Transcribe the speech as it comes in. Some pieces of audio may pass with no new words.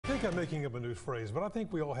think I'm making up a new phrase, but I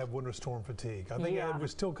think we all have winter storm fatigue. I think Yeah. it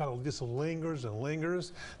still kind of just lingers and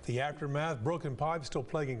lingers. The aftermath, broken pipes still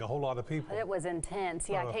plaguing a whole lot of people. It was intense.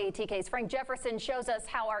 Yeah, KETK's Frank Jefferson shows us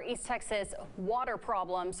how our East Texas water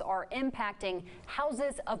problems are impacting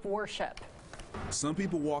houses of worship. Some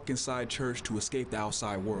people walk inside church to escape the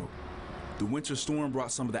outside world. The winter storm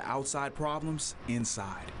brought some of the outside problems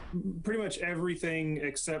inside. Pretty much everything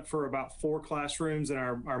except for about 4 classrooms in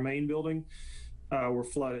our main building were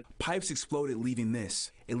flooded. Pipes exploded, leaving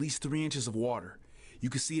at least 3 inches of water. You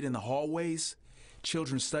could see it in the hallways,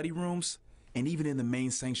 children's study rooms, and even in the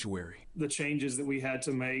main sanctuary. The changes that we had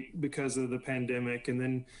to make because of the pandemic, and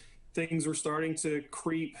then things were starting to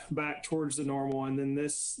creep back towards the normal, and then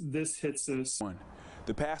this hits us.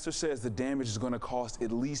 The pastor says the damage is going to cost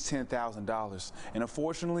at least $10,000, and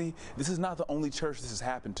unfortunately, this is not the only church this has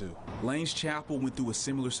happened to. Lane's Chapel went through a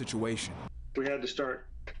similar situation. We had to start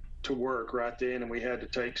to work right then, and we had to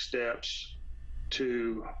take steps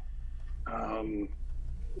to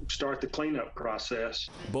start the cleanup process.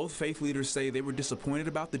 Both faith leaders say they were disappointed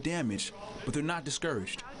about the damage, but they're not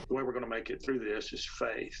discouraged. The way we're going to make it through this is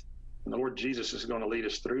faith. And the Lord Jesus is going to lead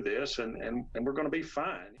us through this, and we're going to be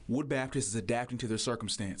fine. Wood Baptist is adapting to their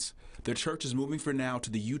circumstance. Their church is moving for now to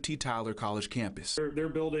the UT Tyler College campus. Their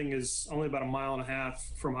building is only about 1.5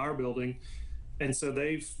 miles from our building, and so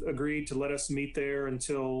they've agreed to let us meet there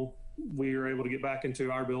until we are able to get back into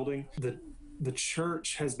our building. The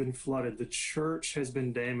church has been flooded. The church has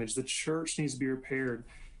been damaged. The church needs to be repaired.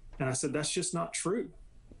 And I said, that's just not true.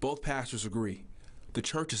 Both pastors agree. The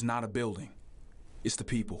church is not a building. It's the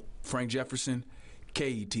people. Frank Jefferson,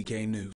 KETK News.